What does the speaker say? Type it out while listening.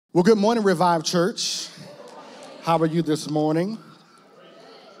Well, good morning, Revive Church. How are you this morning?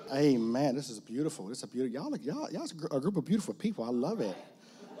 Amen. This is beautiful. This is beautiful. Y'all's a group of beautiful people. I love it.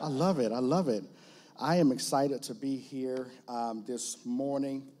 I love it. I love it. I am excited to be here this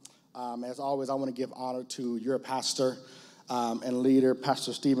morning. As always, I want to give honor to your pastor and leader,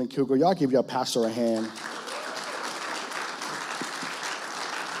 Pastor Stephen Kilgore. Y'all give your pastor a hand.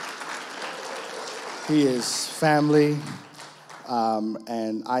 He is family.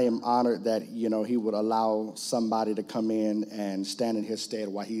 And I am honored that, he would allow somebody to come in and stand in his stead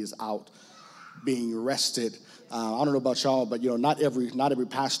while he is out being rested. I don't know about y'all, but, not every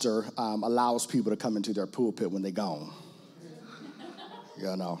pastor allows people to come into their pulpit when they're gone.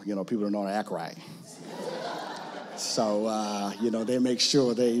 People don't know how to act right. So, they make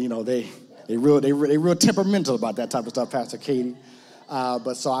sure they real temperamental about that type of stuff, Pastor Katie.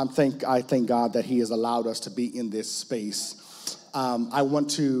 But so I thank God that he has allowed us to be in this space. I want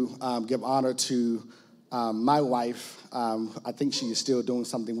to give honor to my wife. I think she is still doing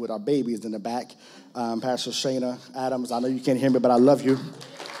something with our babies in the back. Pastor Shayna Adams, I know you can't hear me, but I love you.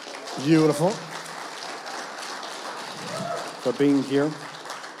 Beautiful. For being here.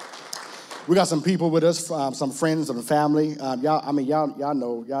 We got some people with us, some friends and family. Y'all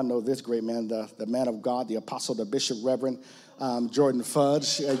know this great man, the man of God, the apostle, the bishop, Reverend Jordan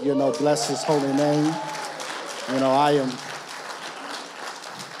Fudge. Bless his holy name. I am...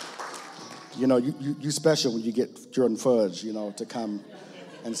 you special when you get Jordan Fudge, to come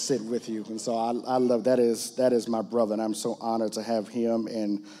and sit with you. And so I love that is my brother, and I'm so honored to have him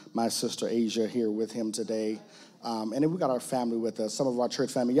and my sister Asia here with him today. And then we got our family with us, some of our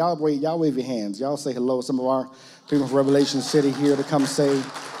church family. Y'all wave your hands. Y'all say hello. Some of our people from Revelation City here to come spend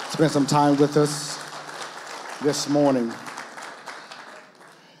some time with us this morning.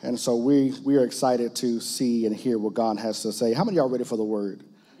 And so we are excited to see and hear what God has to say. How many of y'all ready for the word?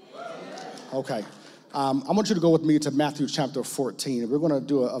 Okay. I want you to go with me to Matthew chapter 14. We're going to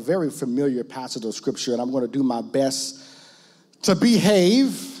do a very familiar passage of scripture, and I'm going to do my best to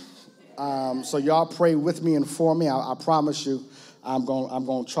behave. So y'all pray with me and for me. I promise you, I'm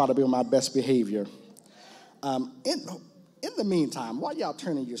going to try to be on my best behavior. In the meantime, while y'all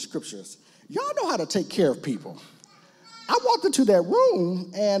turning your scriptures, y'all know how to take care of people. I walked into that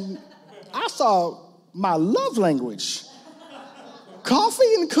room, and I saw my love language.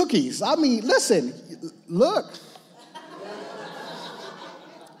 Coffee and cookies. I mean, listen, look.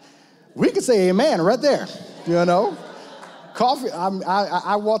 We could say amen right there, Coffee.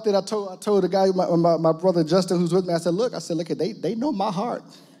 I walked in, I told the guy, my brother Justin, who's with me, I said, look, they know my heart.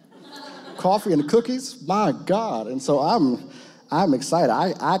 Coffee and cookies, my God. And so I'm excited.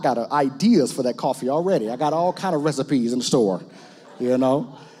 I got ideas for that coffee already. I got all kind of recipes in the store,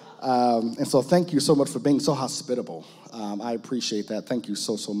 And so thank you so much for being so hospitable. I appreciate that. Thank you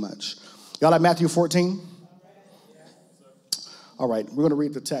so much. Y'all like Matthew 14? All right, we're going to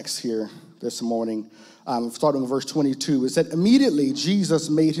read the text here this morning, starting with verse 22. It said, immediately Jesus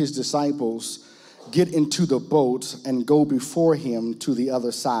made his disciples get into the boat and go before him to the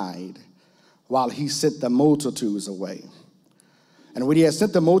other side, while he sent the multitudes away. And when he had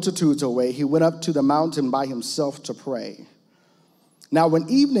sent the multitudes away, he went up to the mountain by himself to pray. Now, when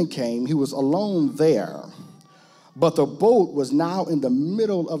evening came, he was alone there, but the boat was now in the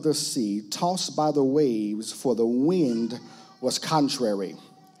middle of the sea, tossed by the waves, for the wind was contrary.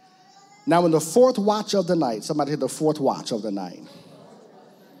 Now, in the fourth watch of the night, somebody hit the fourth watch of the night,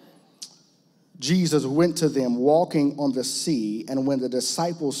 Jesus went to them walking on the sea, and when the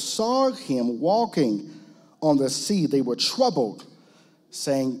disciples saw him walking on the sea, they were troubled,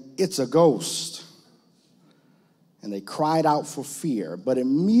 saying, "It's a ghost." And they cried out for fear. But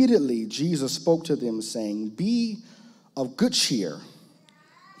immediately Jesus spoke to them, saying, "Be of good cheer.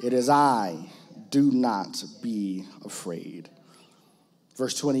 It is I. Do not be afraid."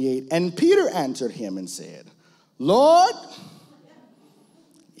 Verse 28, and Peter answered him and said, "Lord,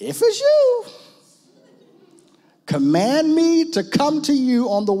 if it's you, command me to come to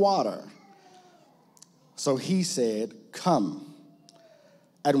you on the water." So he said, "Come."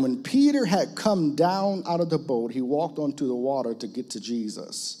 And when Peter had come down out of the boat, he walked onto the water to get to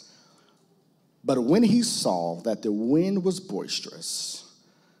Jesus. But when he saw that the wind was boisterous,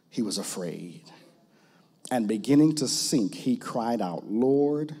 he was afraid. And beginning to sink, he cried out,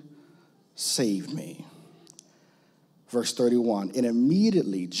 "Lord, save me." Verse 31, and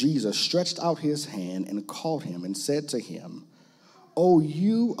immediately Jesus stretched out his hand and caught him and said to him, "O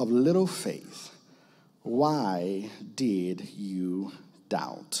you of little faith, why did you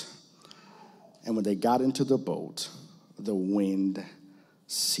doubt?" And when they got into the boat, the wind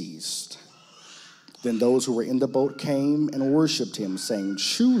ceased. Then those who were in the boat came and worshiped him, saying,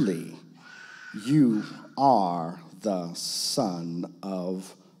 "Truly, you are the Son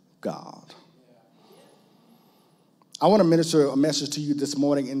of God." I want to minister a message to you this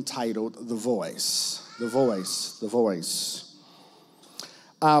morning entitled, "The Voice." The voice, the voice.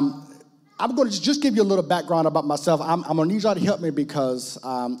 I'm going to just give you a little background about myself. I'm going to need y'all to help me because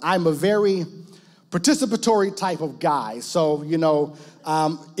I'm a very participatory type of guy. So,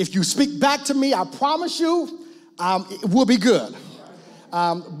 if you speak back to me, I promise you it will be good.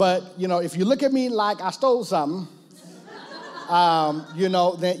 But, if you look at me like I stole something, then,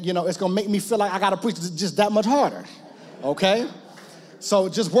 it's going to make me feel like I got to preach just that much harder, okay? So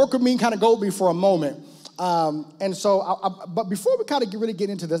just work with me and kind of go with me for a moment. But before we kind of really get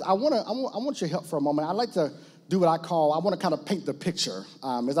into this, I want your help for a moment. I'd like to do what I want to kind of paint the picture.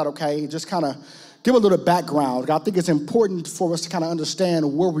 Is that okay? Just kind of give a little background. I think it's important for us to kind of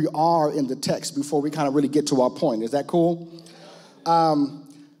understand where we are in the text before we kind of really get to our point. Is that cool?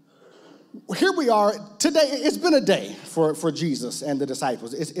 Here we are today. It's been a day for Jesus and the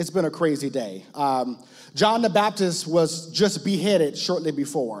disciples. It's been a crazy day. John the Baptist was just beheaded shortly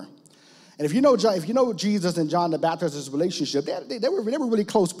before. And if you know Jesus and John the Baptist's relationship, they were really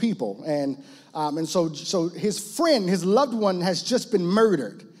close people. And so his friend, his loved one, has just been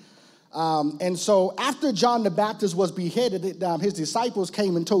murdered. And so after John the Baptist was beheaded, his disciples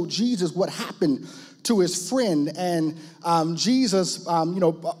came and told Jesus what happened to his friend. And Jesus,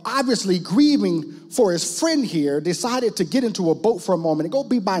 obviously grieving for his friend here, decided to get into a boat for a moment and go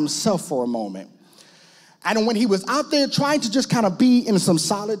be by himself for a moment. And when he was out there trying to just kind of be in some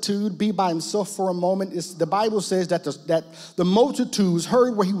solitude, be by himself for a moment, the Bible says that the multitudes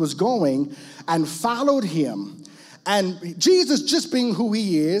heard where he was going and followed him. And Jesus, just being who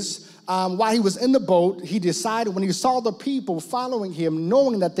he is, while he was in the boat, he decided when he saw the people following him,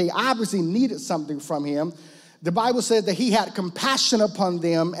 knowing that they obviously needed something from him, the Bible says that he had compassion upon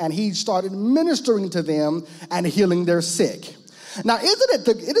them and he started ministering to them and healing their sick. Now, isn't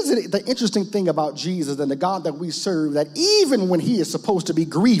it the interesting thing about Jesus and the God that we serve, that even when he is supposed to be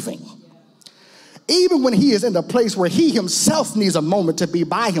grieving, even when he is in the place where he himself needs a moment to be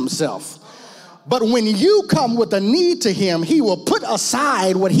by himself, but when you come with a need to him, he will put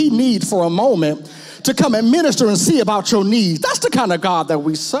aside what he needs for a moment to come and minister and see about your needs. That's the kind of God that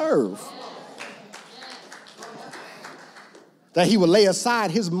we serve. That he would lay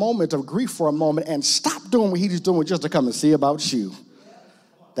aside his moment of grief for a moment and stop doing what he's doing just to come and see about you.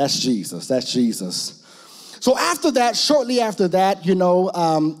 That's Jesus. That's Jesus. So after that, shortly after that,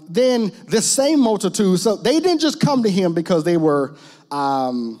 then the same multitude, so they didn't just come to him because they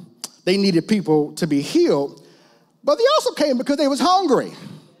needed people to be healed, but they also came because they was hungry.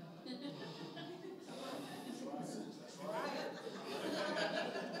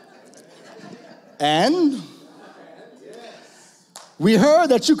 And we heard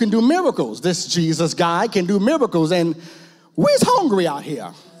that you can do miracles. This Jesus guy can do miracles, and we're hungry out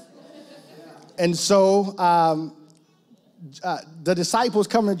here. And so the disciples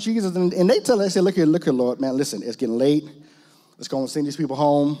come to Jesus, and they say, look here, Lord, man, listen, it's getting late. Let's go and send these people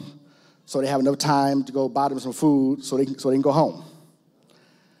home so they have enough time to go buy them some food so they can go home.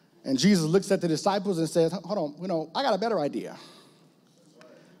 And Jesus looks at the disciples and says, hold on, I got a better idea.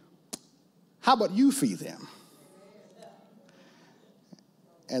 How about you feed them?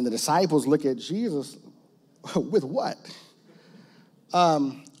 And the disciples look at Jesus with what?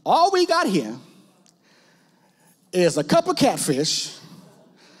 All we got here is a cup of catfish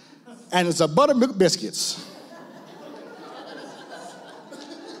and it's a buttermilk biscuits.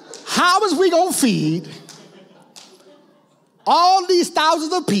 How is we gonna feed all these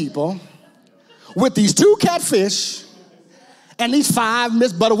thousands of people with these 2 catfish and these 5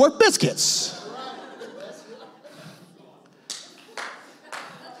 Miss Butterworth biscuits?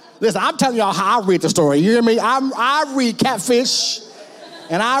 Listen, I'm telling y'all how I read the story. You hear me? I read catfish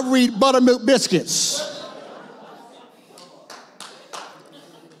and I read buttermilk biscuits.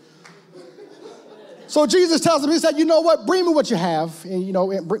 So Jesus tells him, he said, you know what, bring me what you have, and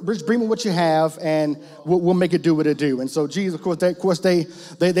bring me what you have, and we'll make it do what it do. And so Jesus, of course,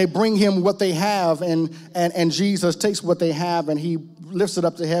 they bring him what they have, and Jesus takes what they have, and he lifts it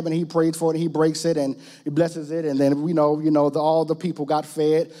up to heaven, he prays for it, and he breaks it, and he blesses it, and then all the people got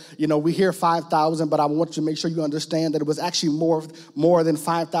fed. We hear 5,000, but I want you to make sure you understand that it was actually more than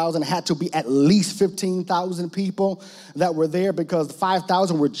 5,000. It had to be at least 15,000 people that were there, because the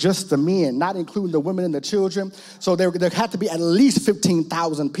 5,000 were just the men, not including the women and the children. So there had to be at least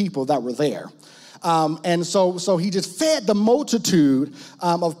 15,000 people that were there. And so he just fed the multitude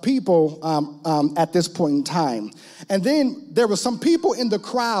of people at this point in time. And then there were some people in the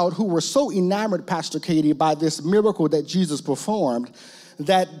crowd who were so enamored, Pastor Katie, by this miracle that Jesus performed,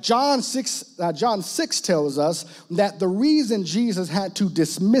 that John 6 tells us that the reason Jesus had to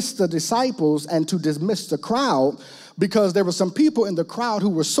dismiss the disciples and to dismiss the crowd, because there were some people in the crowd who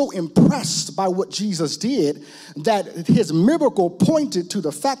were so impressed by what Jesus did that his miracle pointed to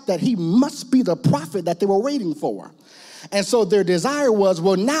the fact that he must be the prophet that they were waiting for. And so their desire was,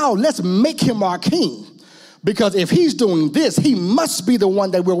 well, now let's make him our king. Because if he's doing this, he must be the one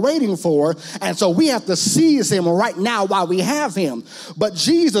that we're waiting for. And so we have to seize him right now while we have him. But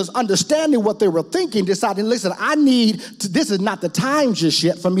Jesus, understanding what they were thinking, decided, listen, this is not the time just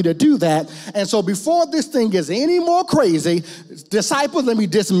yet for me to do that. And so before this thing gets any more crazy, disciples, let me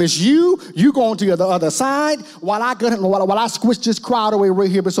dismiss you. You go on to the other side while I squish this crowd away right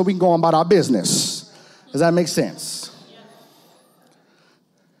here so we can go on about our business. Does that make sense?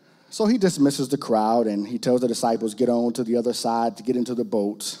 So he dismisses the crowd and he tells the disciples, get on to the other side to get into the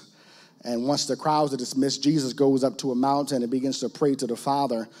boat. And once the crowds are dismissed, Jesus goes up to a mountain and begins to pray to the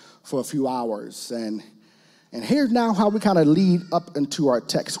Father for a few hours. And here's now how we kind of lead up into our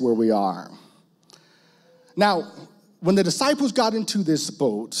text where we are. Now, when the disciples got into this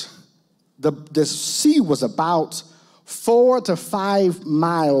boat, the sea was about 4 to 5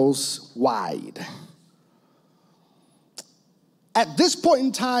 miles wide. At this point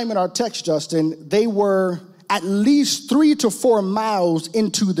in time in our text, Justin, they were at least 3 to 4 miles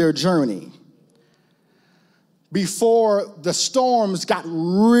into their journey before the storms got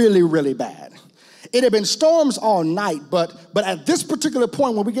really, really bad. It had been storms all night, but at this particular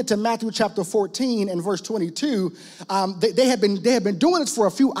point, when we get to Matthew chapter 14 and verse 22, they had been doing this for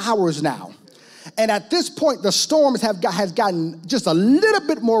a few hours now. And at this point, the storms has gotten just a little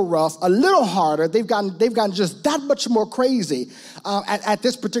bit more rough, a little harder. They've gotten just that much more crazy at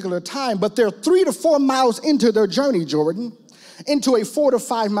this particular time. But they're 3 to 4 miles into their journey, Jordan, into a 4 to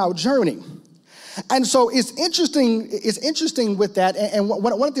 5 mile journey. And so it's interesting with that. And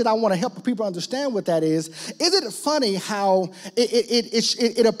one thing I want to help people understand with that isn't it funny how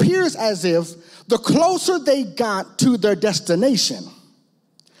it appears as if the closer they got to their destination,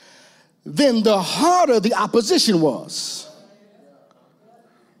 then the harder the opposition was.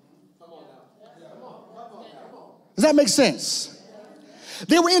 Does that make sense?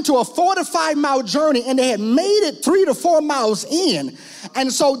 They were into a 4 to 5 mile journey and they had made it 3 to 4 miles in.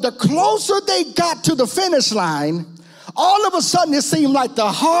 And so the closer they got to the finish line, all of a sudden it seemed like the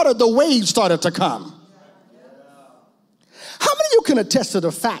harder the waves started to come. How many of you can attest to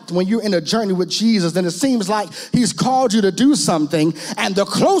the fact when you're in a journey with Jesus and it seems like he's called you to do something, and the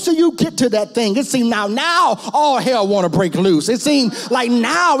closer you get to that thing, it seems now all hell want to break loose. It seemed like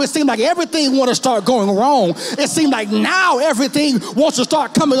everything want to start going wrong. It seemed like now everything wants to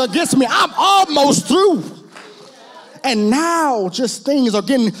start coming against me. I'm almost through. And now just things are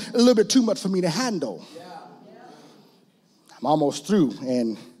getting a little bit too much for me to handle. I'm almost through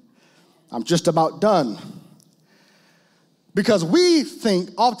and I'm just about done. Because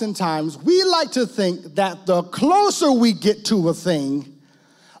oftentimes we like to think that the closer we get to a thing,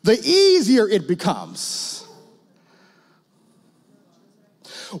 the easier it becomes.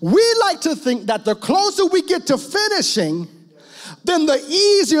 We like to think that the closer we get to finishing, then the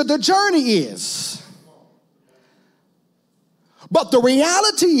easier the journey is. But the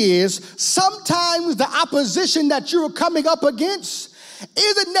reality is, sometimes the opposition that you're coming up against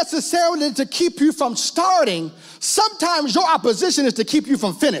isn't necessarily to keep you from starting. Sometimes your opposition is to keep you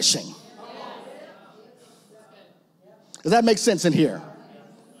from finishing. Does that make sense in here?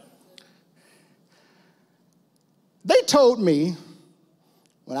 They told me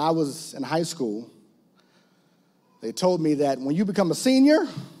when I was in high school, they told me that when you become a senior,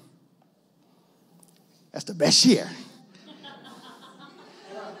 that's the best year.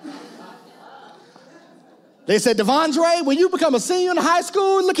 They said, Devondre, when you become a senior in high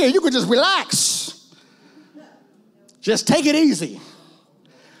school, look here, you could just relax. Just take it easy.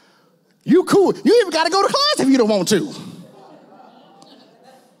 You cool. You even got to go to class if you don't want to.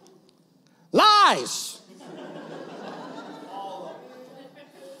 Lies.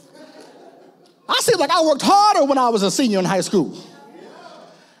 I seem like I worked harder when I was a senior in high school.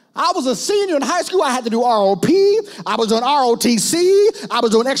 I was a senior in high school. I had to do ROP. I was doing ROTC. I was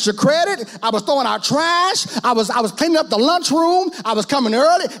doing extra credit. I was throwing out trash. I was cleaning up the lunchroom. I was coming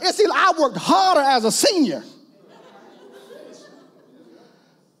early. It seemed like I worked harder as a senior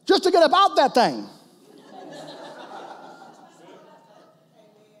just to get about that thing.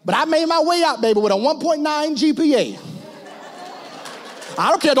 But I made my way out, baby, with a 1.9 GPA. I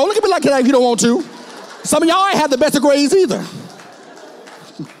don't care. Don't look at me like that if you don't want to. Some of y'all ain't had the best of grades either.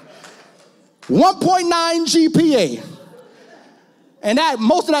 1.9 GPA. And that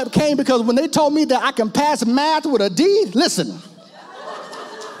most of that came because when they told me that I can pass math with a D, listen.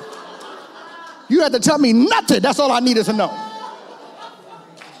 You had to tell me nothing. That's all I needed to know.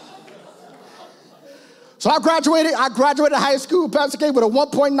 So I graduated high school, Pastor K, with a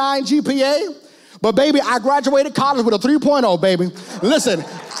 1.9 GPA. But baby, I graduated college with a 3.0, baby. Listen,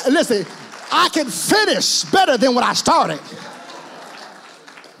 I can finish better than when I started.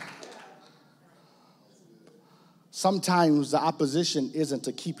 Sometimes the opposition isn't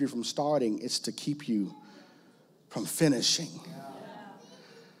to keep you from starting, it's to keep you from finishing.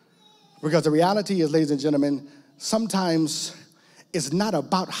 Because the reality is, ladies and gentlemen, sometimes it's not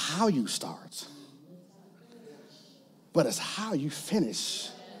about how you start, but it's how you finish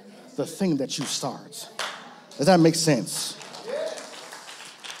the thing that you start. Does that make sense?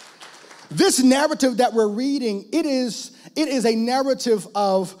 This narrative that we're reading, it is a narrative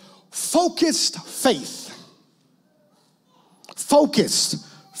of focused faith. Focused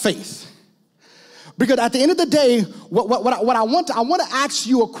faith. Because at the end of the day, what I want to ask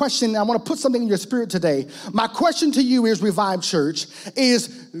you a question. I want to put something in your spirit today. My question to you is, Revived Church,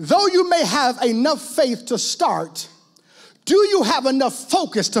 is though you may have enough faith to start, do you have enough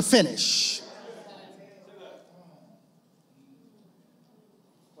focus to finish?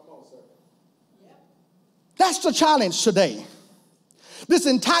 That's the challenge today. This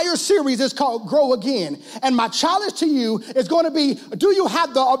entire series is called Grow Again. And my challenge to you is going to be, do you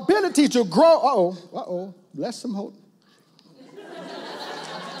have the ability to grow? Uh-oh, bless some hope.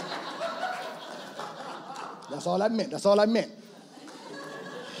 That's all I meant.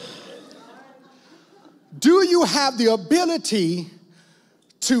 Do you have the ability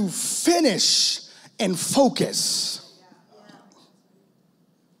to finish and focus?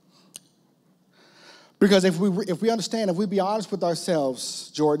 Because if we understand, if we be honest with ourselves,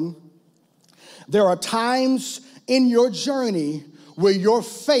 Jordan, there are times in your journey where your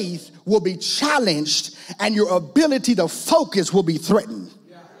faith will be challenged and your ability to focus will be threatened.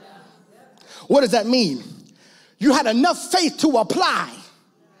 What does that mean? You had enough faith to apply,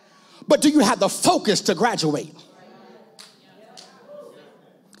 but do you have the focus to graduate?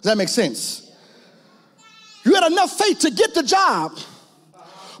 Does that make sense? You had enough faith to get the job,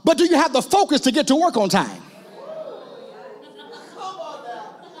 but do you have the focus to get to work on time?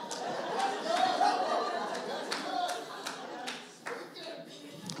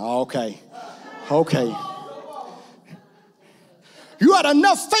 Okay. You had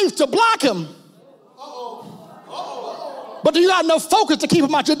enough faith to block him, but do you got enough focus to keep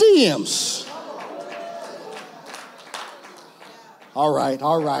him out your DMs? All right.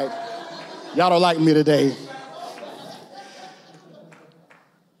 Y'all don't like me today.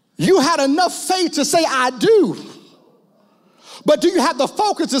 You had enough faith to say, I do. But do you have the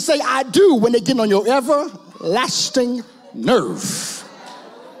focus to say, I do, when they get on your everlasting nerve?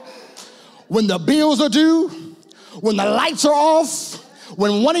 When the bills are due, when the lights are off,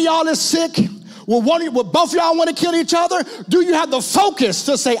 when one of y'all is sick, when both of y'all want to kill each other, do you have the focus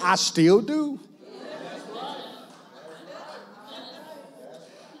to say, I still do?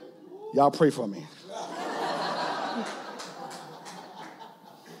 Y'all pray for me.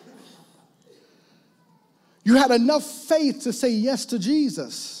 You had enough faith to say yes to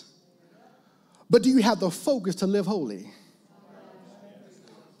Jesus, but do you have the focus to live holy?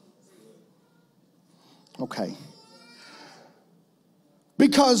 Okay.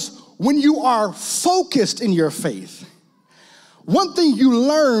 Because when you are focused in your faith, one thing you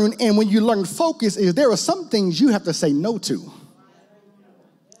learn, and when you learn focus, is there are some things you have to say no to.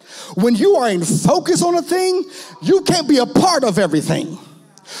 When you are in focus on a thing, you can't be a part of everything.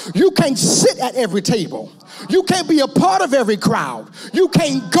 You can't sit at every table. You can't be a part of every crowd. You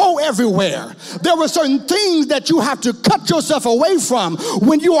can't go everywhere. There are certain things that you have to cut yourself away from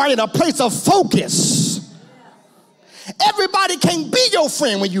when you are in a place of focus. Everybody can't be your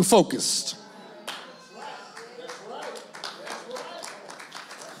friend when you're focused.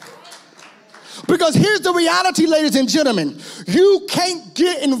 Because here's the reality, ladies and gentlemen. You can't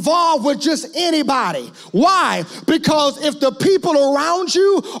get involved with just anybody. Why? Because if the people around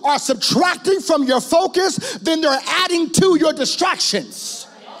you are subtracting from your focus, then they're adding to your distractions.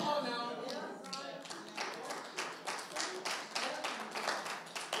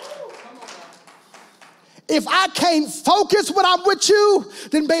 If I can't focus when I'm with you,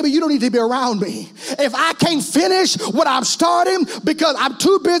 then baby, you don't need to be around me. If I can't finish what I'm starting because I'm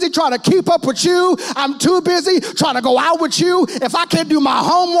too busy trying to keep up with you, I'm too busy trying to go out with you, if I can't do my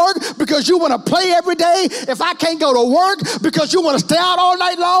homework because you want to play every day, if I can't go to work because you want to stay out all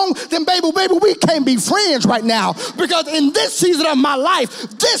night long, then baby, we can't be friends right now, because in this season of my life,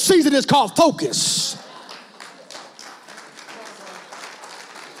 this season is called focus.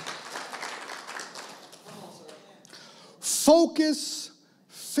 Focus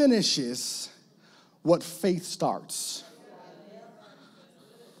finishes what faith starts.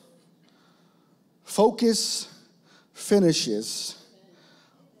 Focus finishes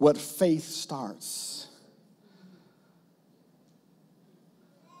what faith starts.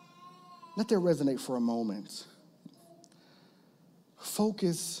 Let that resonate for a moment.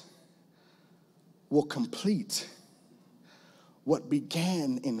 Focus will complete what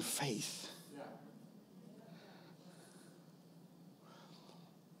began in faith.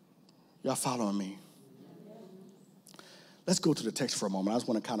 Y'all following me? Let's go to the text for a moment. I just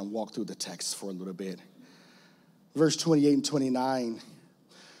want to kind of walk through the text for a little bit. Verse 28 and 29.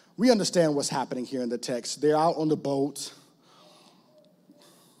 We understand what's happening here in the text. They're out on the boat,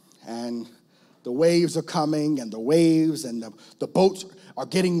 and the waves are coming, and the waves and the boats are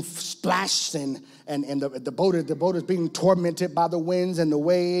getting splashed, and the boat is being tormented by the winds and the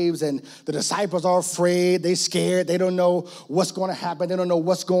waves, and the disciples are afraid, they're scared, they don't know what's going to happen, they don't know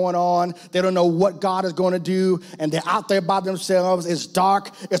what's going on, they don't know what God is going to do, and they're out there by themselves. It's dark,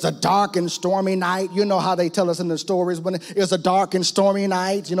 it's a dark and stormy night. You know how they tell us in the stories, when it's a dark and stormy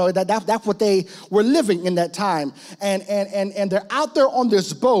night, you know, that's what they were living in that time. And they're out there on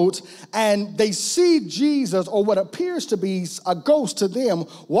this boat, and they see Jesus, or what appears to be a ghost to them,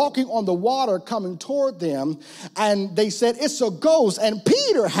 walking on the water coming toward them, and they said, it's a ghost. And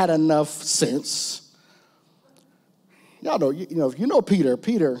Peter had enough sense. Y'all know, if you know Peter's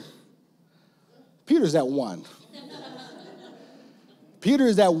that one. Peter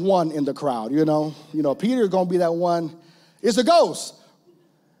is that one in the crowd, you know. Peter's going to be that one. It's a ghost.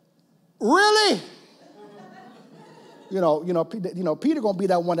 Really? Peter going to be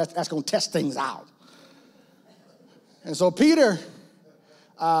that one that's going to test things out. And so Peter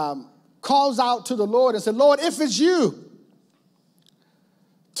calls out to the Lord and said, Lord, if it's you,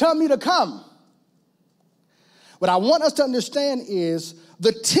 tell me to come. What I want us to understand is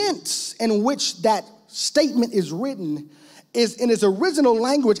the tense in which that statement is written is, in its original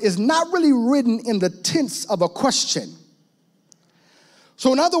language, is not really written in the tense of a question.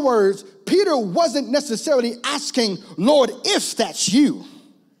 So in other words, Peter wasn't necessarily asking, Lord, if that's you.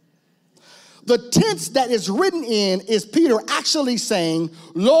 The tense that is written in is Peter actually saying,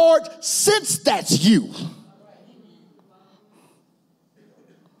 Lord, since that's you,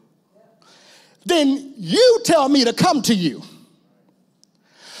 then you tell me to come to you.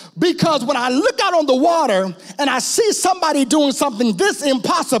 Because when I look out on the water and I see somebody doing something this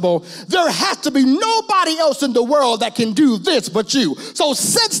impossible, there has to be nobody else in the world that can do this but you. So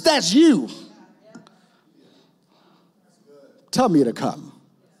since that's you, tell me to come.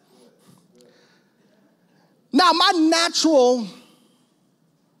 Now, my natural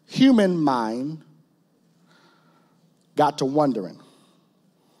human mind got to wondering,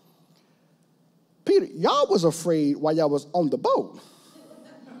 Peter, y'all was afraid while y'all was on the boat.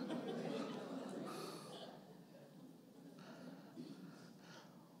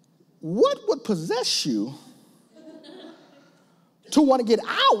 What would possess you to want to get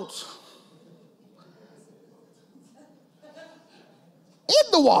out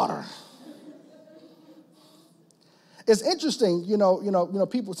in the water? It's interesting,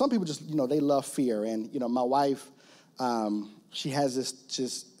 people. Some people just, they love fear, and my wife, she has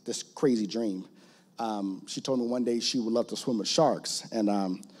this crazy dream. She told me one day she would love to swim with sharks, and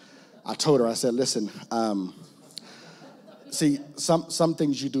I told her, I said, listen, see, some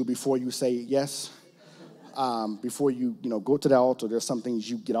things you do before you say yes, before you go to the altar. There's some things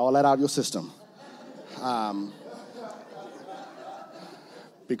you get all that out of your system,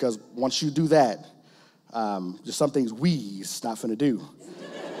 because once you do that. Just some things we's not finna do.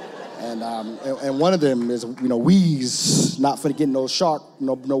 And one of them is, we's not finna get no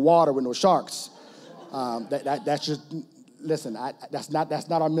water with no sharks. That's just, listen, that's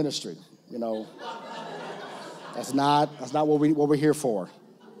not our ministry, That's not what we're here for,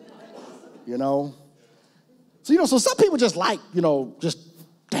 So, so some people just like, just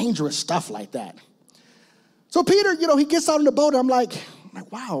dangerous stuff like that. So Peter, he gets out on the boat, and I'm like,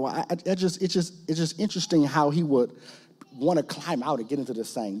 wow, it's just interesting how he would want to climb out and get into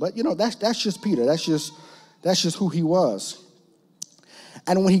this thing. But that's just Peter. That's just who he was.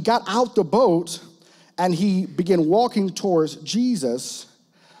 And when he got out the boat, and he began walking towards Jesus,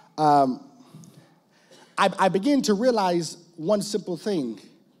 I began to realize one simple thing,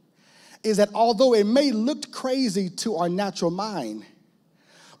 is that although it may look crazy to our natural mind,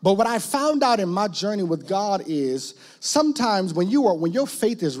 but what I found out in my journey with God is sometimes when your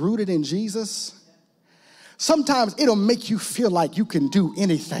faith is rooted in Jesus, sometimes it'll make you feel like you can do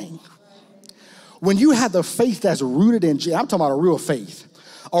anything. When you have the faith that's rooted in Jesus, I'm talking about a real faith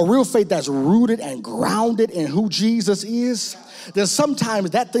that's rooted and grounded in who Jesus is, then sometimes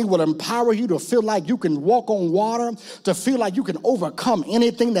that thing will empower you to feel like you can walk on water, to feel like you can overcome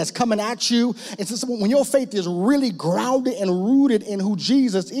anything that's coming at you. And so when your faith is really grounded and rooted in who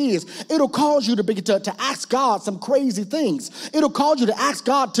Jesus is, it'll cause you to begin to ask God some crazy things. It'll cause you to ask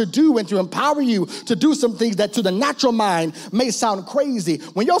God to do and to empower you to do some things that to the natural mind may sound crazy.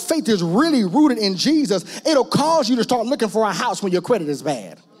 When your faith is really rooted in Jesus, it'll cause you to start looking for a house when your credit is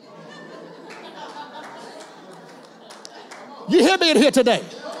bad. You hear me in here today?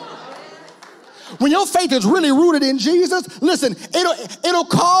 When your faith is really rooted in Jesus, listen, it'll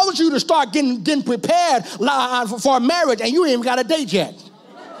cause you to start getting prepared for a marriage, and you ain't even got a date yet.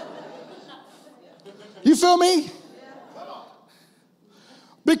 You feel me?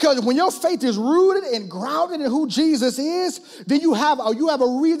 Because when your faith is rooted and grounded in who Jesus is, then you have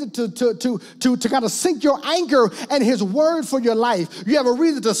a reason to kind of sink your anchor in his word for your life. You have a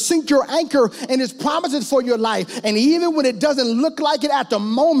reason to sink your anchor in his promises for your life. And even when it doesn't look like it at the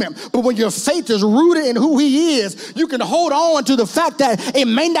moment, but when your faith is rooted in who he is, you can hold on to the fact that it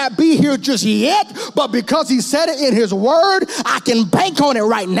may not be here just yet, but because he said it in his word, I can bank on it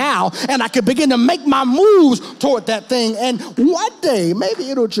right now, and I can begin to make my moves toward that thing. And one day,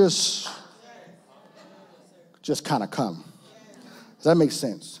 maybe it'll just kind of come. Does that make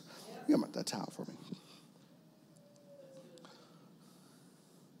sense? You got that towel for me.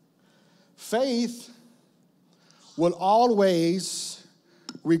 Faith will always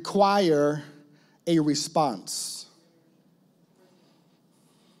require a response.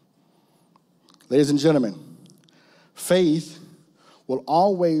 Ladies and gentlemen, faith will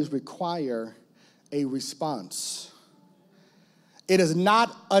always require a response. It is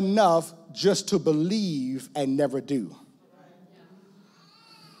not enough just to believe and never do.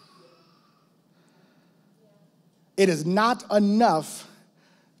 It is not enough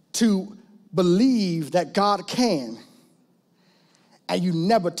to believe that God can and you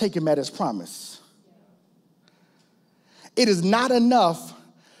never take him at his promise. It is not enough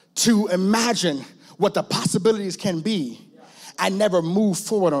to imagine what the possibilities can be and never move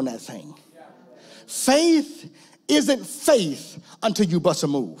forward on that thing. Faith isn't faith until you bust a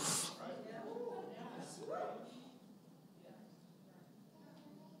move.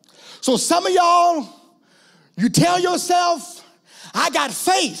 So some of y'all, you tell yourself, I got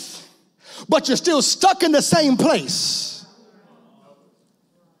faith, but you're still stuck in the same place.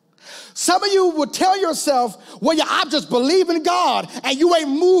 Some of you will tell yourself, well, I just believe in God, and you ain't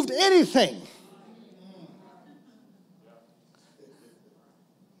moved anything.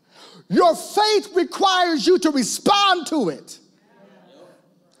 Your faith requires you to respond to it.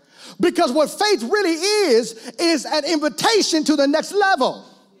 Because what faith really is an invitation to the next level.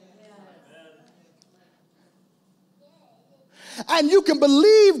 And you can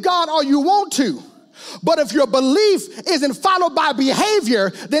believe God all you want to, but if your belief isn't followed by behavior,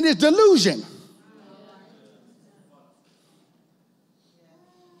 then it's delusion.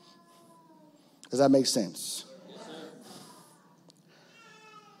 Does that make sense?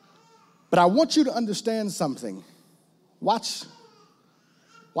 But I want you to understand something. Watch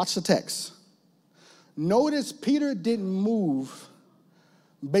the text. Notice Peter didn't move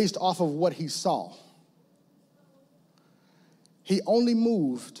based off of what he saw. He only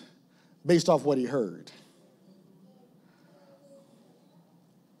moved based off what he heard.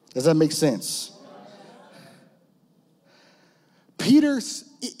 Does that make sense? Peter,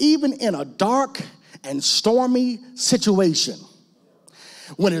 even in a dark and stormy situation,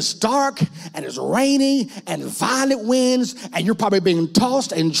 when it's dark and it's rainy and violent winds and you're probably being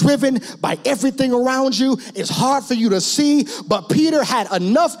tossed and driven by everything around you, it's hard for you to see, but Peter had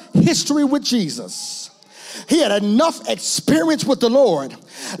enough history with Jesus. He had enough experience with the Lord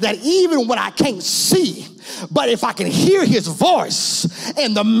that even when I can't see, but if I can hear his voice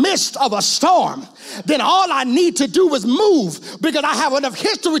in the midst of a storm, then all I need to do is move because I have enough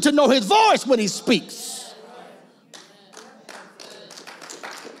history to know his voice when he speaks.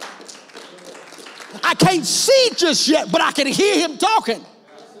 I can't see just yet, but I can hear him talking.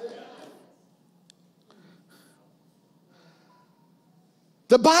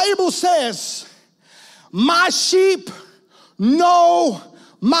 The Bible says, my sheep know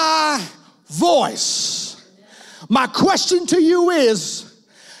my voice. My question to you is,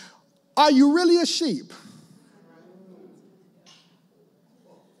 are you really a sheep?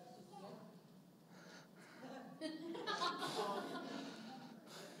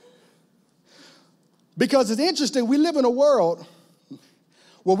 Because it's interesting, we live in a world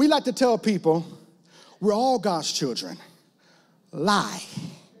where we like to tell people we're all God's children. Lie.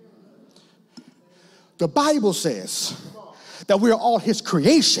 The Bible says that we are all his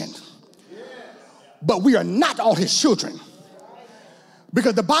creation, but we are not all his children.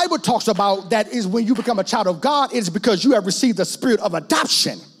 Because the Bible talks about that is when you become a child of God, it's because you have received the spirit of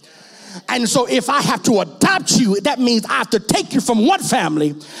adoption. And so if I have to adopt you, that means I have to take you from one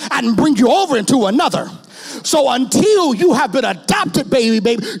family and bring you over into another. So until you have been adopted,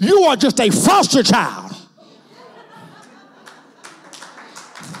 baby, you are just a foster child.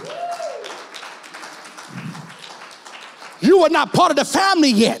 You are not part of the family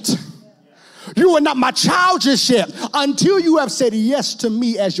yet. You are not my child just yet until you have said yes to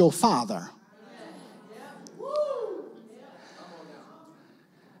me as your father.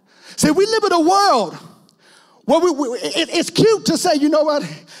 See, we live in a world where it's cute to say, you know what?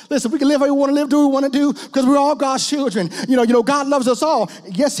 Listen, we can live how we want to live, do what we want to do, because we're all God's children. You know, God loves us all.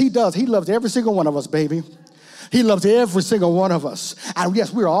 Yes, he does. He loves every single one of us, baby. He loves every single one of us. And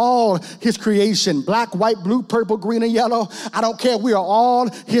yes, we're all his creation. Black, white, blue, purple, green, and yellow. I don't care. We are all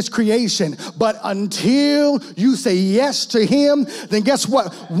his creation. But until you say yes to him, then guess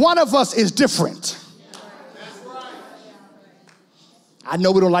what? One of us is different. I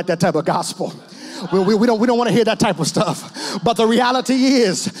know we don't like that type of gospel. We don't want to hear that type of stuff. But the reality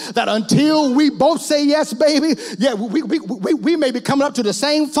is that until we both say yes, baby, yeah, we may be coming up to the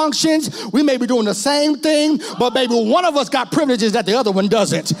same functions. We may be doing the same thing. But baby, one of us got privileges that the other one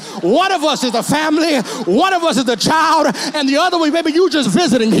doesn't. One of us is a family. One of us is a child. And the other one, baby, you just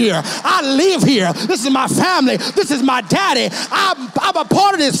visiting here. I live here. This is my family. This is my daddy. I'm a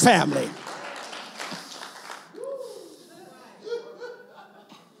part of this family.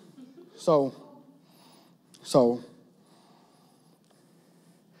 So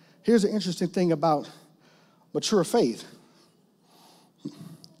here's the interesting thing about mature faith.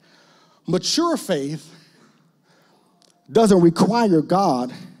 Mature faith doesn't require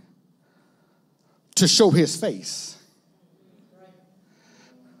God to show his face.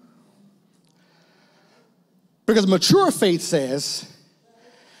 Because mature faith says,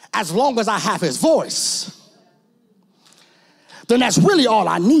 as long as I have his voice, then that's really all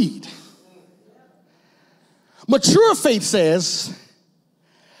I need. Mature faith says,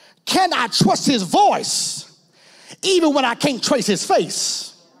 can I trust his voice even when I can't trace his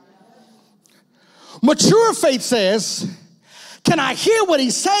face? Mature faith says, can I hear what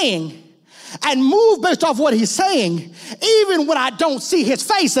he's saying and move based off what he's saying even when I don't see his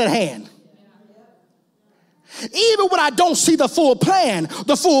face at hand? Even when I don't see the full plan,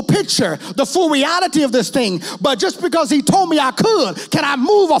 the full picture, the full reality of this thing, but just because he told me I could, can I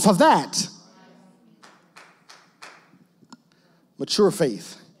move off of that? Mature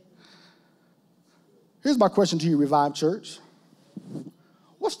faith. Here's my question to you, Revived Church.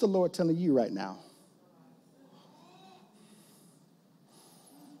 What's the Lord telling you right now?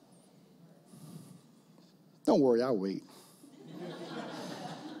 Don't worry, I'll wait.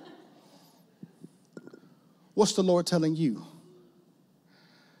 What's the Lord telling you?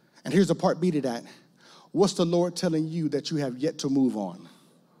 And here's the part B to that. What's the Lord telling you that you have yet to move on?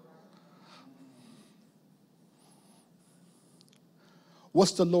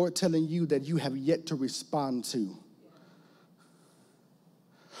 What's the Lord telling you that you have yet to respond to?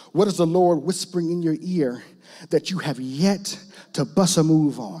 What is the Lord whispering in your ear that you have yet to bust a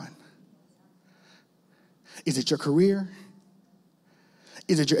move on? Is it your career?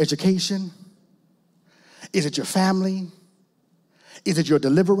 Is it your education? Is it your family? Is it your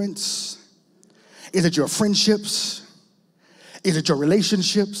deliverance? Is it your friendships? Is it your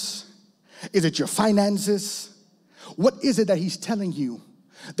relationships? Is it your finances? What is it that he's telling you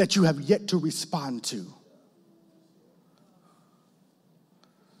that you have yet to respond to?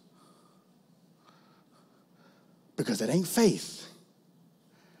 Because it ain't faith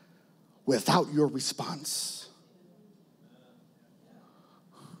without your response.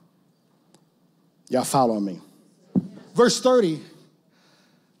 Y'all follow me? Verse 30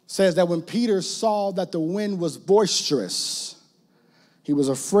 says that when Peter saw that the wind was boisterous, he was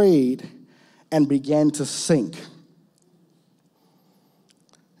afraid and began to sink.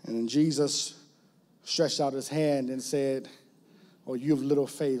 And then Jesus stretched out his hand and said, "Oh, you of little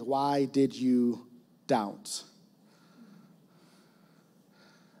faith, why did you doubt?"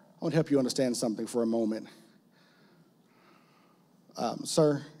 I want to help you understand something for a moment.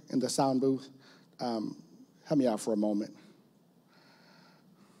 Sir, in the sound booth, help me out for a moment.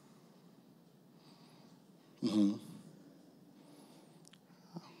 Mm-hmm.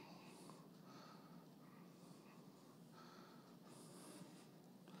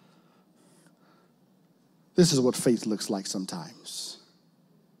 This is what faith looks like sometimes.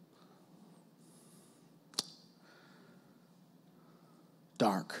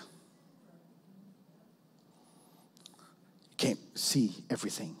 Dark. You can't see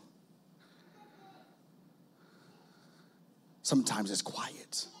everything. Sometimes it's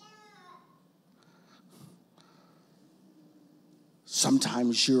quiet.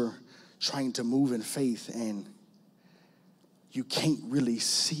 Sometimes you're trying to move in faith and you can't really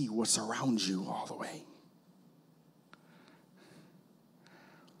see what's around you all the way.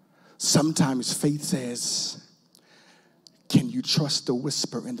 Sometimes faith says, can you trust the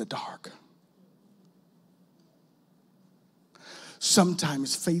whisper in the dark?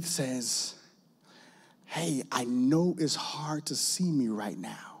 Sometimes faith says, hey, I know it's hard to see me right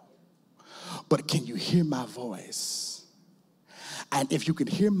now, but can you hear my voice? And if you can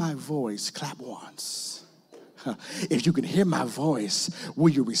hear my voice, clap once. If you can hear my voice, will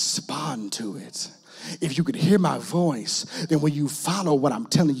you respond to it? If you could hear my voice, then will you follow what I'm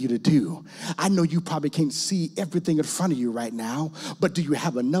telling you to do? I know you probably can't see everything in front of you right now, but do you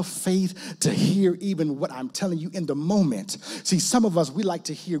have enough faith to hear even what I'm telling you in the moment? See, some of us, we like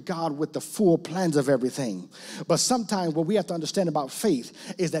to hear God with the full plans of everything. But sometimes what we have to understand about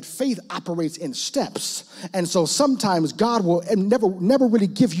faith is that faith operates in steps. And so sometimes God will never really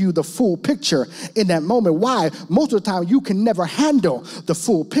give you the full picture in that moment. Why? Most of the time you can never handle the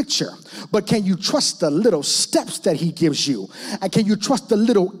full picture. But can you trust the little steps that he gives you? And can you trust the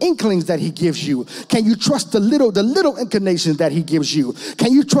little inklings that he gives you? Can you trust the little inclinations that he gives you?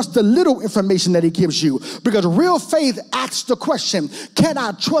 Can you trust the little information that he gives you? Because real faith asks the question, can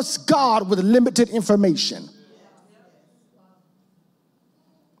I trust God with limited information?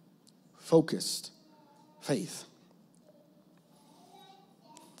 Focused faith.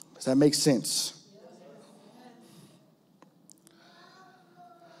 Does that make sense?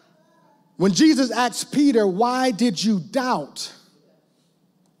 When Jesus asked Peter, why did you doubt?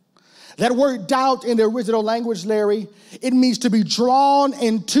 That word doubt in the original language, Larry, it means to be drawn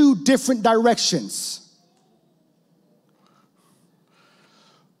in two different directions.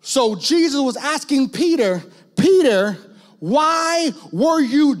 So Jesus was asking Peter, Peter, why were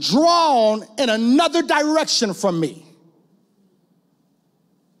you drawn in another direction from me?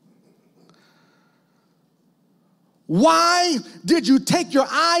 Why did you take your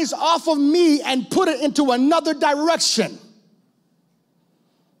eyes off of me and put it into another direction?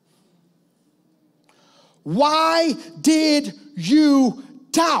 Why did you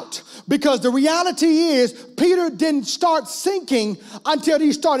doubt? Because the reality is Peter didn't start sinking until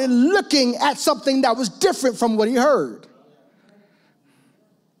he started looking at something that was different from what he heard.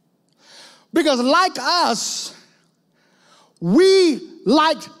 Because like us, we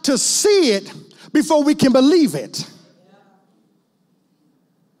like to see it before we can believe it.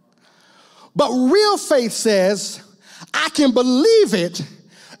 But real faith says, I can believe it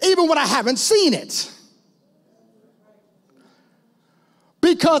even when I haven't seen it.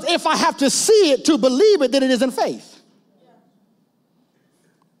 Because if I have to see it to believe it, then it isn't faith.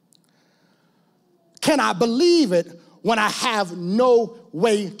 Can I believe it when I have no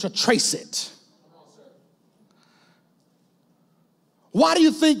way to trace it? Why do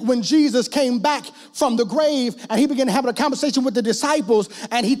you think when Jesus came back from the grave and he began having a conversation with the disciples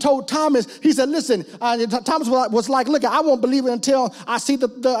and he told Thomas, he said, listen, Thomas was like, look, I won't believe it until I see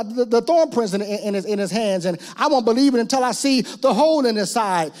the thorn prints in his hands, and I won't believe it until I see the hole in his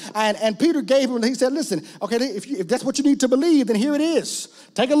side. And Peter gave him, he said, listen, okay, if that's what you need to believe, then here it is.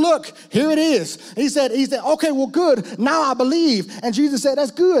 Take a look. Here it is. He said, okay, well, good. Now I believe. And Jesus said,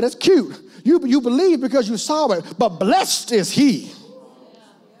 that's good. That's cute. You believe because you saw it. But blessed is he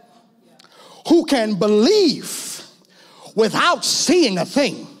who can believe without seeing a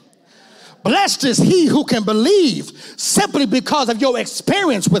thing. Blessed is he who can believe simply because of your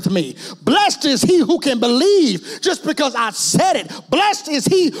experience with me. Blessed is he who can believe just because I said it. Blessed is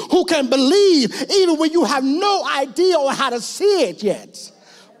he who can believe even when you have no idea on how to see it yet.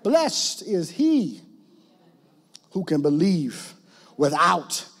 Blessed is he who can believe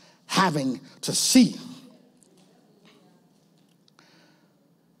without having to see.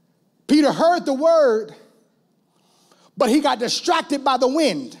 Peter heard the word, but he got distracted by the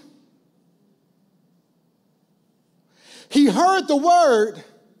wind. He heard the word,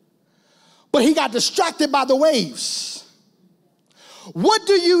 but he got distracted by the waves. What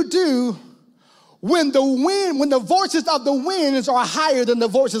do you do when the voices of the winds are higher than the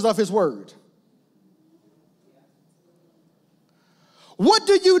voices of his word? What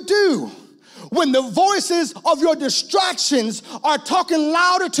do you do when the voices of your distractions are talking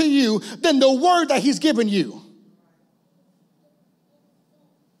louder to you than the word that he's given you?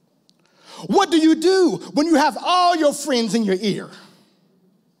 What do you do when you have all your friends in your ear?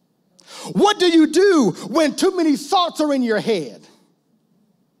 What do you do when too many thoughts are in your head?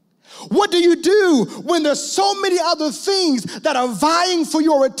 What do you do when there's so many other things that are vying for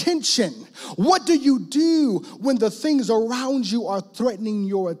your attention? What do you do when the things around you are threatening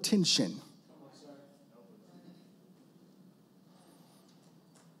your attention?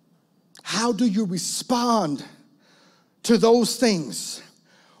 How do you respond to those things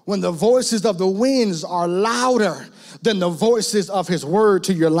when the voices of the winds are louder than the voices of his word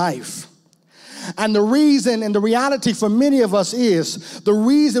to your life? And the reason and the reality for many of us is the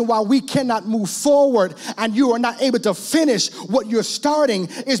reason why we cannot move forward and you are not able to finish what you're starting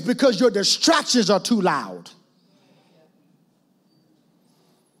is because your distractions are too loud.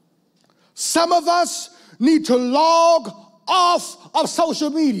 Some of us need to log off of social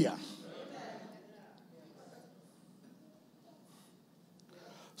media.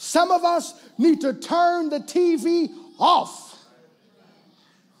 Some of us need to turn the TV off.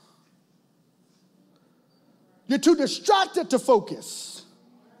 You're too distracted to focus.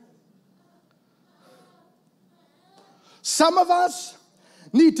 Some of us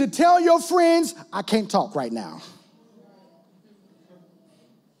need to tell your friends, I can't talk right now.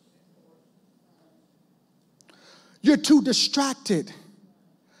 You're too distracted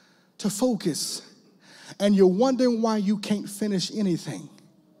to focus, and you're wondering why you can't finish anything.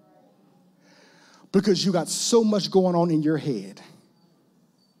 Because you got so much going on in your head.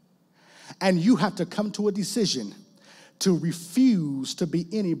 And you have to come to a decision to refuse to be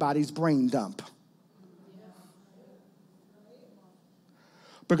anybody's brain dump.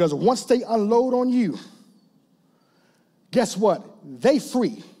 Because once they unload on you, guess what? They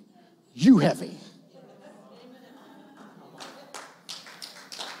free, you heavy.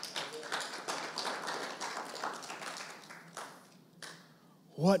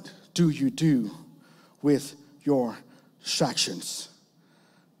 What do you do with your distractions?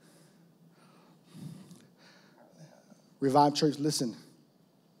 Revive Church, listen.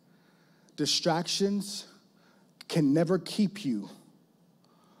 Distractions can never keep you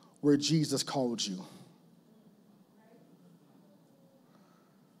where Jesus called you.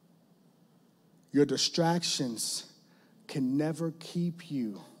 Your distractions can never keep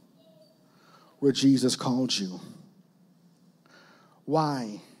you where Jesus called you.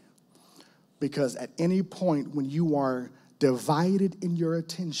 Why? Because at any point when you are divided in your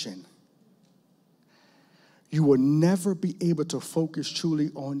attention, you will never be able to focus truly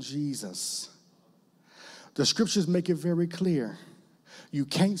on Jesus. The scriptures make it very clear. You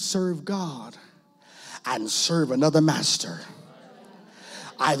can't serve God and serve another master.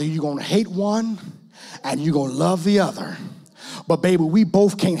 Either you're going to hate one and you're going to love the other. But baby, we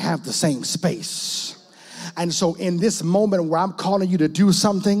both can't have the same space. And so in this moment where I'm calling you to do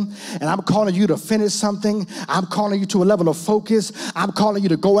something and I'm calling you to finish something, I'm calling you to a level of focus, I'm calling you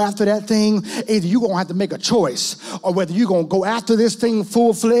to go after that thing, either you're going to have to make a choice or whether you're going to go after this thing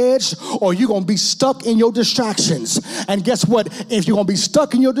full-fledged or you're going to be stuck in your distractions. And guess what? If you're going to be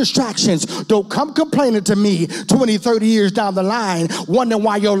stuck in your distractions, don't come complaining to me 20, 30 years down the line, wondering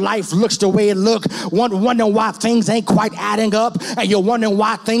why your life looks the way it looks, wondering why things ain't quite adding up, and you're wondering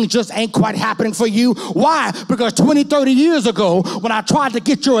why things just ain't quite happening for you. Why? Because 20, 30 years ago, when I tried to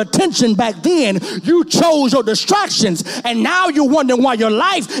get your attention back then, you chose your distractions. And now you're wondering why your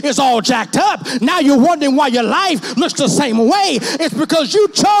life is all jacked up. Now you're wondering why your life looks the same way. It's because you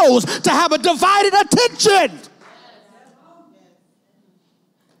chose to have a divided attention.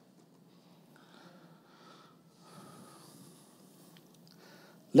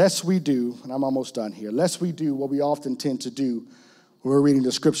 Lest we do, and I'm almost done here, lest we do what we often tend to do when we're reading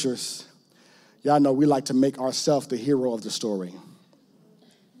the scriptures. Y'all know we like to make ourselves the hero of the story.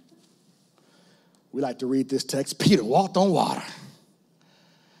 We like to read this text, Peter walked on water.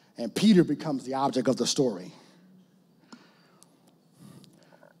 And Peter becomes the object of the story.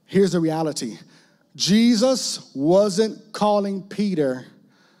 Here's the reality. Jesus wasn't calling Peter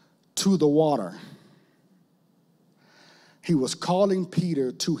to the water. He was calling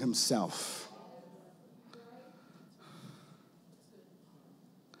Peter to himself.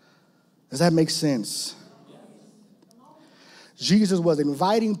 Does that make sense? Jesus was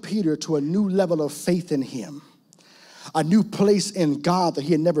inviting Peter to a new level of faith in him, a new place in God that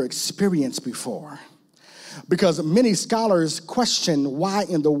he had never experienced before. Because many scholars question why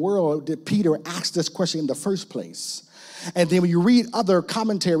in the world did Peter ask this question in the first place. And then when you read other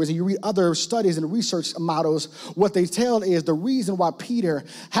commentaries and you read other studies and research models, what they tell is the reason why Peter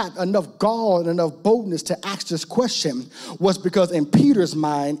had enough gall and enough boldness to ask this question was because in Peter's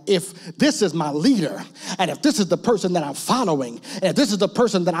mind, if this is my leader, and if this is the person that I'm following, and if this is the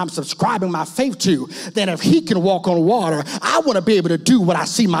person that I'm subscribing my faith to, then if he can walk on water, I want to be able to do what I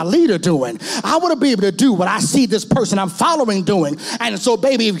see my leader doing. I want to be able to do what I see this person I'm following doing. And so,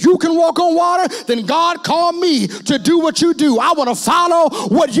 baby, if you can walk on water, then God called me to do what you do. I want to follow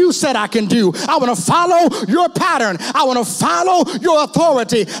what you said I can do. I want to follow your pattern. I want to follow your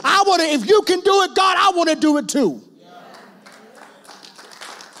authority. I want to, if you can do it, God, I want to do it too.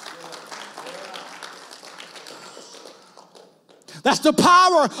 That's the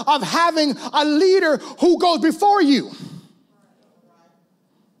power of having a leader who goes before you.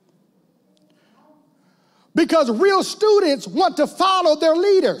 Because real students want to follow their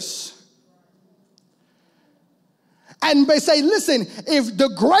leaders. And they say, listen, if the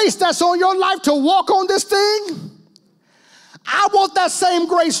grace that's on your life to walk on this thing, I want that same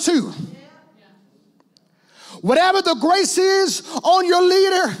grace too. Whatever the grace is on your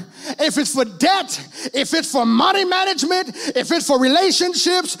leader, if it's for debt, if it's for money management, if it's for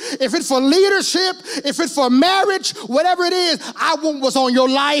relationships, if it's for leadership, if it's for marriage, whatever it is, I want what's on your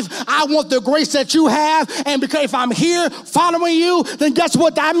life. I want the grace that you have. And because if I'm here following you, then guess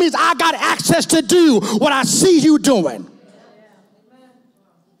what that means? I got access to do what I see you doing.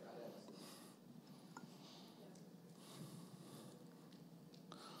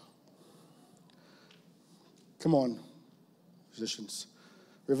 Come on, musicians.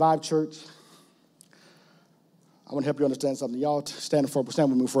 Revive Church. I want to help you understand something. Y'all stand with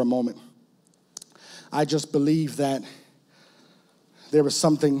me for a moment. I just believe that there is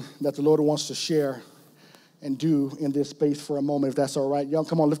something that the Lord wants to share and do in this space for a moment, if that's all right. Y'all,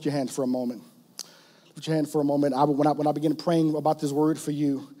 come on, lift your hands for a moment. Lift your hand for a moment. When I began praying about this word for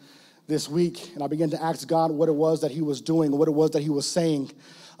you this week, and I began to ask God what it was that he was doing, what it was that he was saying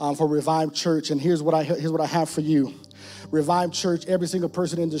for Revive Church, and here's what I have for you. Revive Church, every single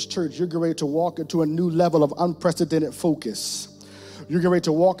person in this church, you're getting ready to walk into a new level of unprecedented focus. You're getting ready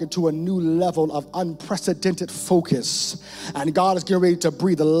to walk into a new level of unprecedented focus. And God is getting ready to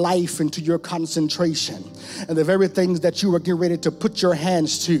breathe life into your concentration. And the very things that you are getting ready to put your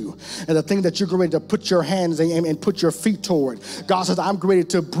hands to, and the thing that you're getting ready to put your hands and put your feet toward. God says, I'm ready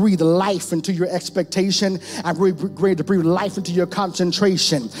to breathe life into your expectation. I'm ready to breathe life into your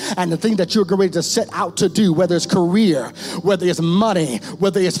concentration. And the thing that you're getting ready to set out to do, whether it's career, whether it's money,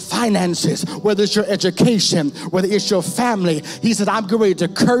 whether it's finances, whether it's your education, whether it's your family. He said, I'm getting ready to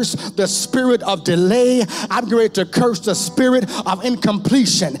curse the spirit of delay. I'm getting ready to curse the spirit of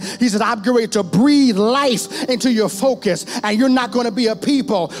incompletion. He said, I'm getting ready to breathe life into your focus. And you're not going to be a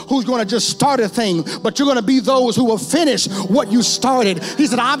people who's going to just start a thing, but you're going to be those who will finish what you started. He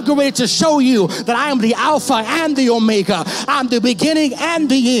said, I'm getting ready to show you that I am the Alpha and the Omega. I'm the beginning and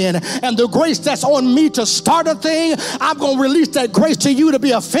the end. And the grace that's on me to start a thing, I'm going to release that grace to you to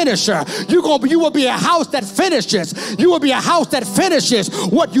be a finisher. You will be a house that finishes. You will be a house that finishes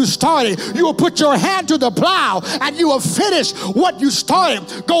what you started. You will put your hand to the plow and you will finish what you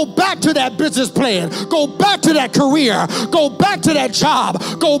started. Go back to that business plan. Go back to that career. Go back to that job.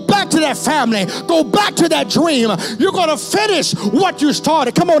 Go back to that family. Go back to that dream. You're going to finish what you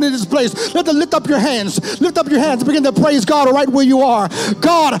started. Come on in this place. Lift up your hands. Lift up your hands and begin to praise God right where you are.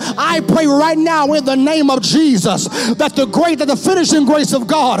 God, I pray right now in the name of Jesus that the finishing grace of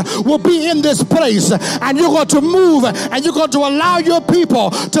God will be in this place, and you're going to move and you're going to allow your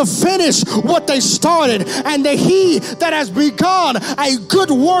people to finish what they started, and that he that has begun a good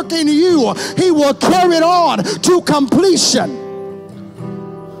work in you, he will carry it on to completion.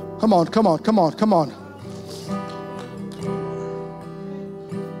 Come on.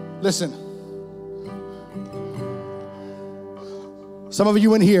 Listen, some of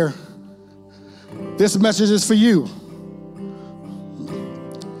you in here, this message is for you.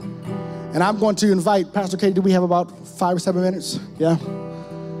 And I'm going to invite, Pastor Katie, do we have about 5 or 7 minutes? Yeah?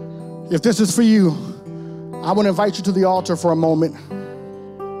 If this is for you, I want to invite you to the altar for a moment.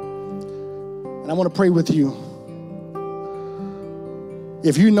 And I want to pray with you.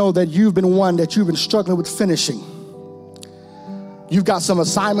 If you know that you've been one that you've been struggling with finishing, you've got some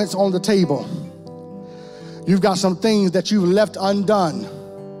assignments on the table. You've got some things that you've left undone.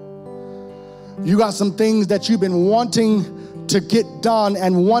 You got some things that you've been wanting to get done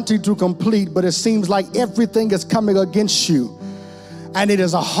and wanting to complete, but it seems like everything is coming against you. And it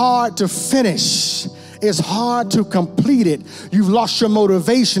is hard to finish it's hard to complete it. You've lost your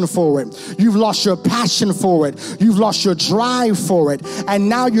motivation for it. You've lost your passion for it. You've lost your drive for it. And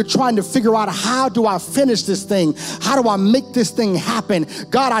now you're trying to figure out, how do I finish this thing? How do I make this thing happen?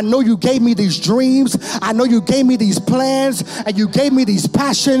 God, I know you gave me these dreams. I know you gave me these plans, and you gave me these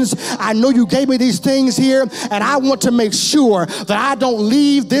passions. I know you gave me these things here, and I want to make sure that I don't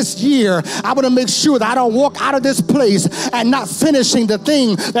leave this year. I want to make sure that I don't walk out of this place and not finishing the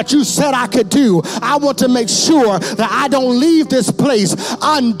thing that you said I could do. I want to make sure that I don't leave this place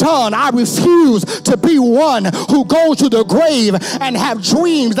undone. I refuse to be one who goes to the grave and have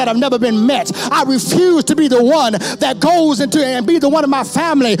dreams that have never been met. I refuse to be the one that goes into and be the one in my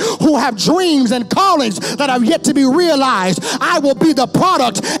family who have dreams and callings that have yet to be realized. I will be the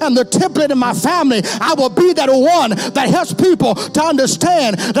product and the template in my family. I will be that one that helps people to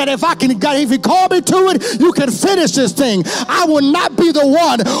understand that if you call me to it, you can finish this thing. I will not be the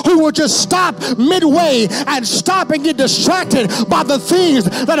one who will just stop midway and stop and get distracted by the things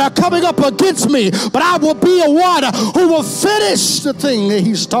that are coming up against me, but I will be a one who will finish the thing that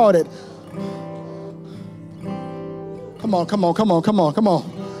he started. Come on, come on, come on, come on, come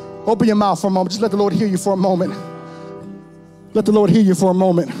on. Open your mouth for a moment. Just let the Lord hear you for a moment. Let the Lord hear you for a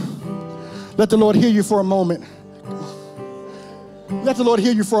moment. Let the Lord hear you for a moment. Let the Lord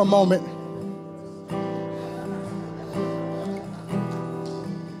hear you for a moment.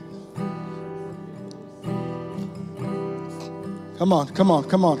 Come on, come on,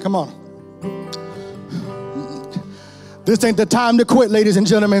 come on, come on. This ain't the time to quit, ladies and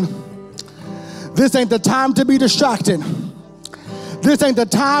gentlemen. This ain't the time to be distracted. This ain't the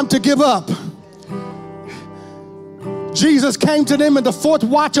time to give up. Jesus came to them in the fourth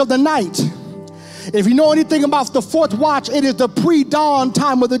watch of the night. If you know anything about the fourth watch, it is the pre-dawn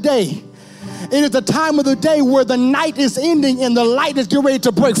time of the day. It is the time of the day where the night is ending and the light is getting ready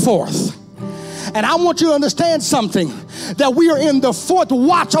to break forth. And I want you to understand something, that we are in the fourth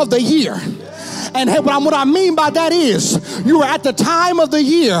watch of the year. And what I mean by that is, you are at the time of the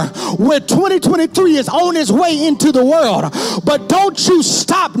year where 2023 is on its way into the world. But don't you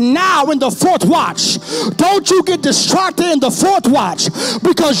stop now in the fourth watch. Don't you get distracted in the fourth watch,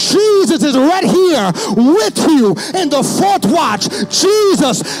 because Jesus is right here with you in the fourth watch.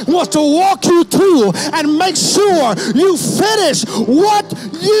 Jesus wants to walk you through and make sure you finish what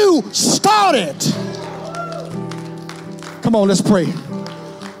you started. Come on, let's pray.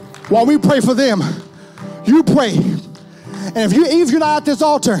 While we pray for them, you pray. And if you're not at this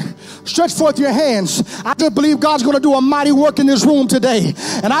altar, stretch forth your hands. I just believe God's going to do a mighty work in this room today.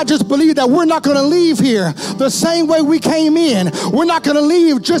 And I just believe that we're not going to leave here the same way we came in. We're not going to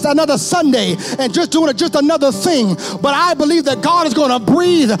leave just another Sunday and just doing just another thing. But I believe that God is going to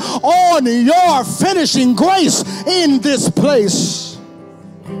breathe on your finishing grace in this place.